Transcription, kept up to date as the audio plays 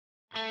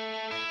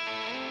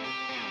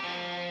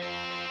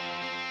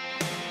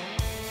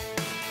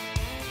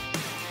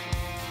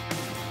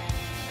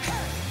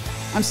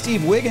I'm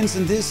Steve Wiggins,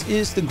 and this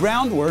is the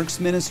Groundworks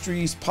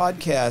Ministries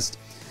podcast.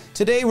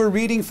 Today we're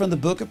reading from the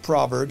book of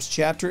Proverbs,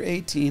 chapter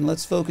 18.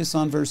 Let's focus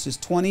on verses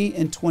 20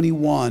 and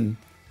 21.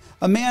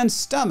 A man's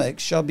stomach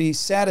shall be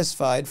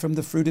satisfied from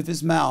the fruit of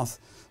his mouth.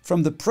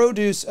 From the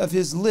produce of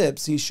his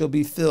lips he shall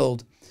be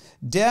filled.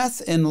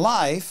 Death and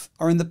life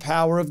are in the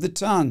power of the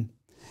tongue,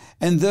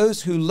 and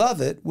those who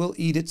love it will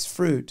eat its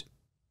fruit.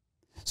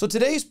 So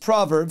today's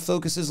proverb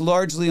focuses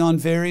largely on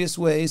various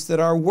ways that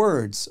our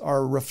words are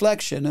a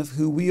reflection of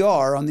who we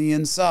are on the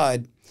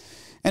inside.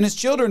 And as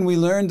children, we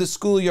learned the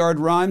schoolyard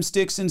rhyme,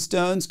 "Sticks and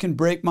stones can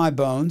break my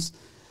bones,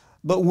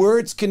 but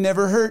words can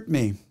never hurt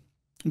me."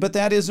 But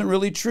that isn't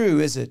really true,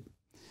 is it?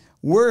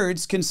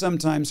 Words can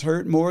sometimes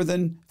hurt more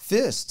than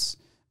fists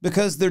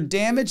because their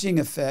damaging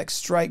effects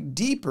strike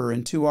deeper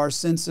into our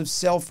sense of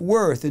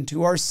self-worth,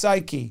 into our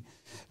psyche.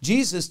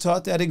 Jesus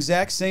taught that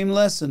exact same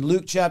lesson,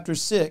 Luke chapter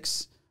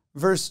 6.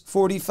 Verse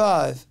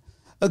 45,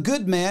 "A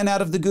good man out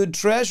of the good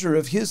treasure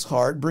of his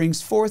heart brings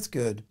forth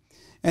good,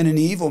 and an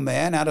evil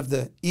man out of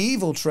the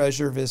evil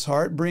treasure of his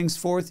heart brings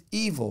forth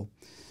evil.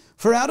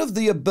 For out of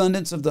the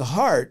abundance of the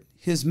heart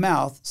his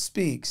mouth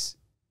speaks."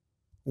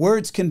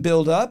 Words can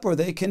build up or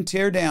they can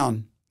tear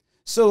down.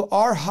 So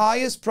our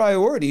highest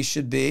priority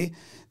should be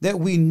that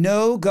we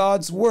know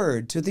God's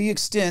word to the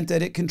extent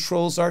that it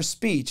controls our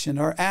speech and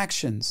our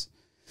actions.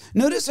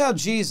 Notice how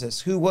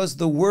Jesus, who was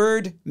the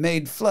Word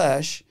made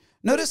flesh,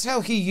 notice how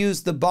he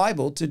used the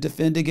Bible to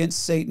defend against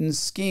Satan's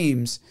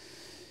schemes.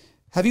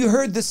 Have you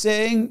heard the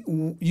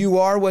saying, "You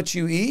are what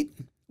you eat"?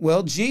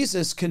 Well,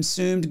 Jesus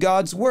consumed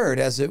God's word,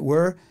 as it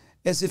were,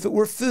 as if it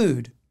were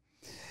food.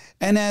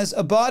 And as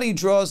a body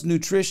draws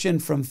nutrition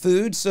from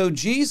food, so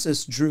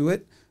Jesus drew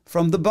it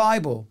from the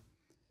Bible.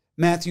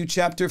 Matthew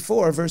chapter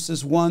 4,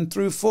 verses 1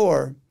 through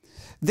 4.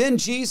 "Then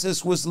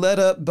Jesus was led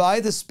up by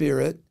the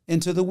Spirit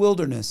into the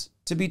wilderness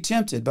to be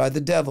tempted by the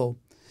devil.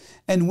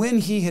 And when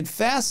he had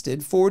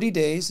fasted 40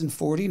 days and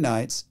 40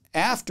 nights,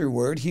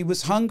 afterward he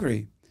was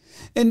hungry.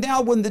 And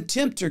now when the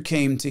tempter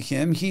came to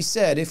him, he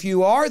said, 'If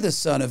you are the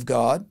Son of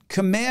God,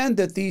 command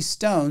that these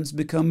stones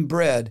become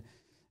bread.'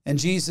 And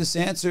Jesus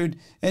answered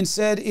and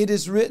said, 'It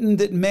is written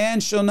that man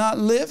shall not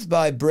live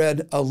by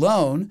bread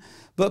alone,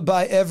 but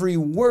by every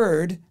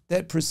word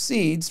that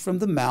proceeds from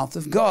the mouth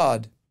of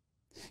God.'"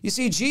 You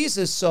see,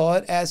 Jesus saw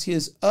it as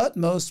his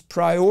utmost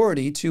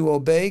priority to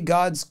obey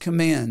God's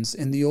commands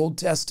in the Old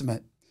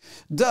Testament.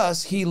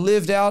 Thus, he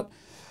lived out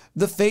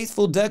the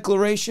faithful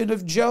declaration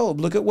of Job.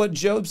 Look at what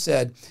Job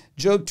said.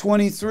 Job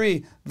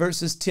 23,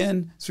 verses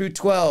 10 through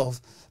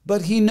 12.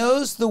 "But he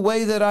knows the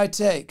way that I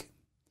take,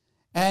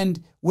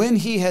 and when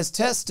he has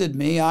tested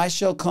me, I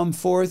shall come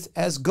forth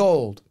as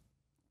gold.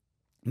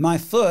 My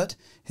foot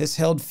has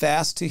held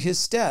fast to his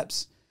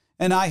steps,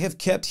 and I have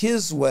kept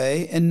his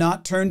way and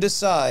not turned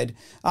aside.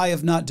 I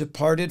have not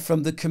departed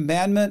from the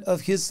commandment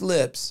of his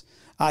lips.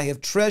 I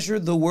have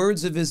treasured the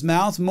words of his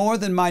mouth more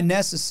than my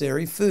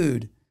necessary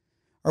food."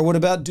 Or what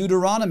about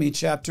Deuteronomy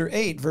chapter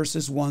 8,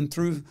 verses 1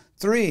 through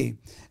 3?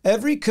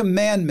 "Every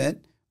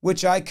commandment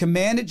which I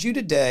commanded you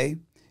today,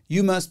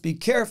 you must be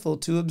careful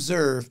to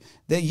observe,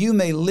 that you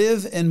may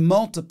live and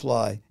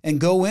multiply,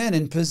 and go in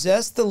and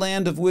possess the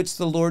land of which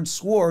the Lord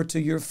swore to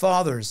your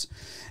fathers.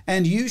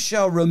 And you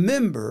shall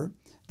remember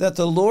that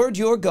the Lord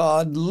your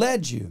God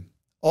led you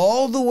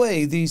all the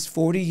way these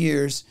 40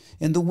 years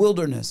in the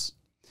wilderness,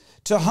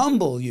 to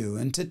humble you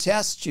and to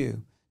test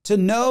you, to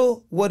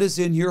know what is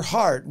in your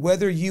heart,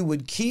 whether you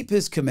would keep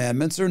his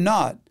commandments or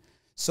not.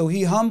 So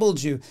he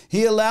humbled you,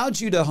 he allowed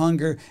you to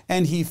hunger,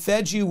 and he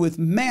fed you with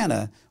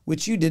manna,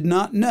 which you did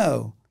not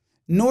know,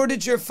 nor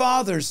did your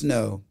fathers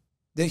know,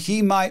 that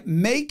he might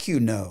make you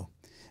know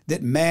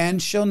that man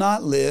shall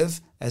not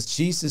live," as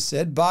Jesus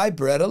said, "by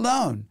bread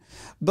alone,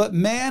 but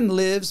man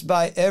lives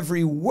by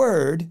every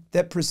word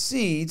that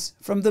proceeds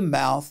from the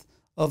mouth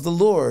of the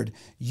Lord."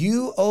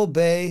 You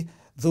obey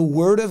the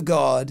Word of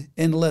God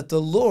and let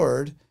the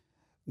Lord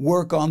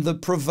work on the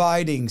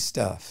providing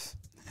stuff.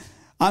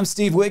 I'm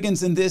Steve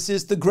Wiggins, and this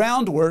is the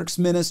Groundworks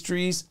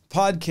Ministries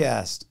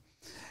podcast.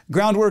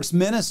 Groundworks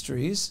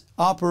Ministries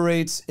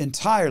operates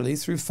entirely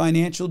through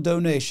financial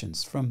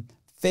donations from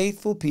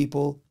faithful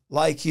people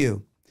like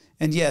you.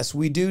 And yes,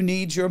 we do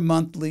need your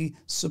monthly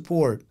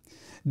support.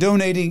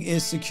 Donating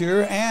is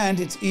secure and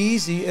it's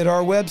easy at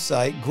our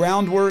website,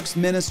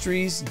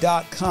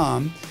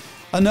 groundworksministries.com.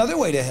 Another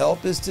way to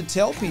help is to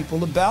tell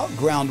people about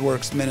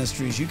Groundworks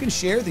Ministries. You can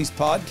share these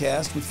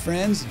podcasts with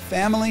friends and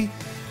family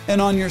and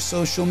on your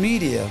social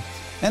media.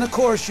 And of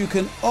course, you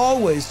can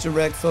always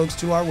direct folks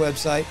to our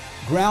website,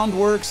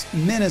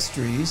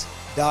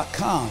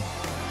 groundworksministries.com.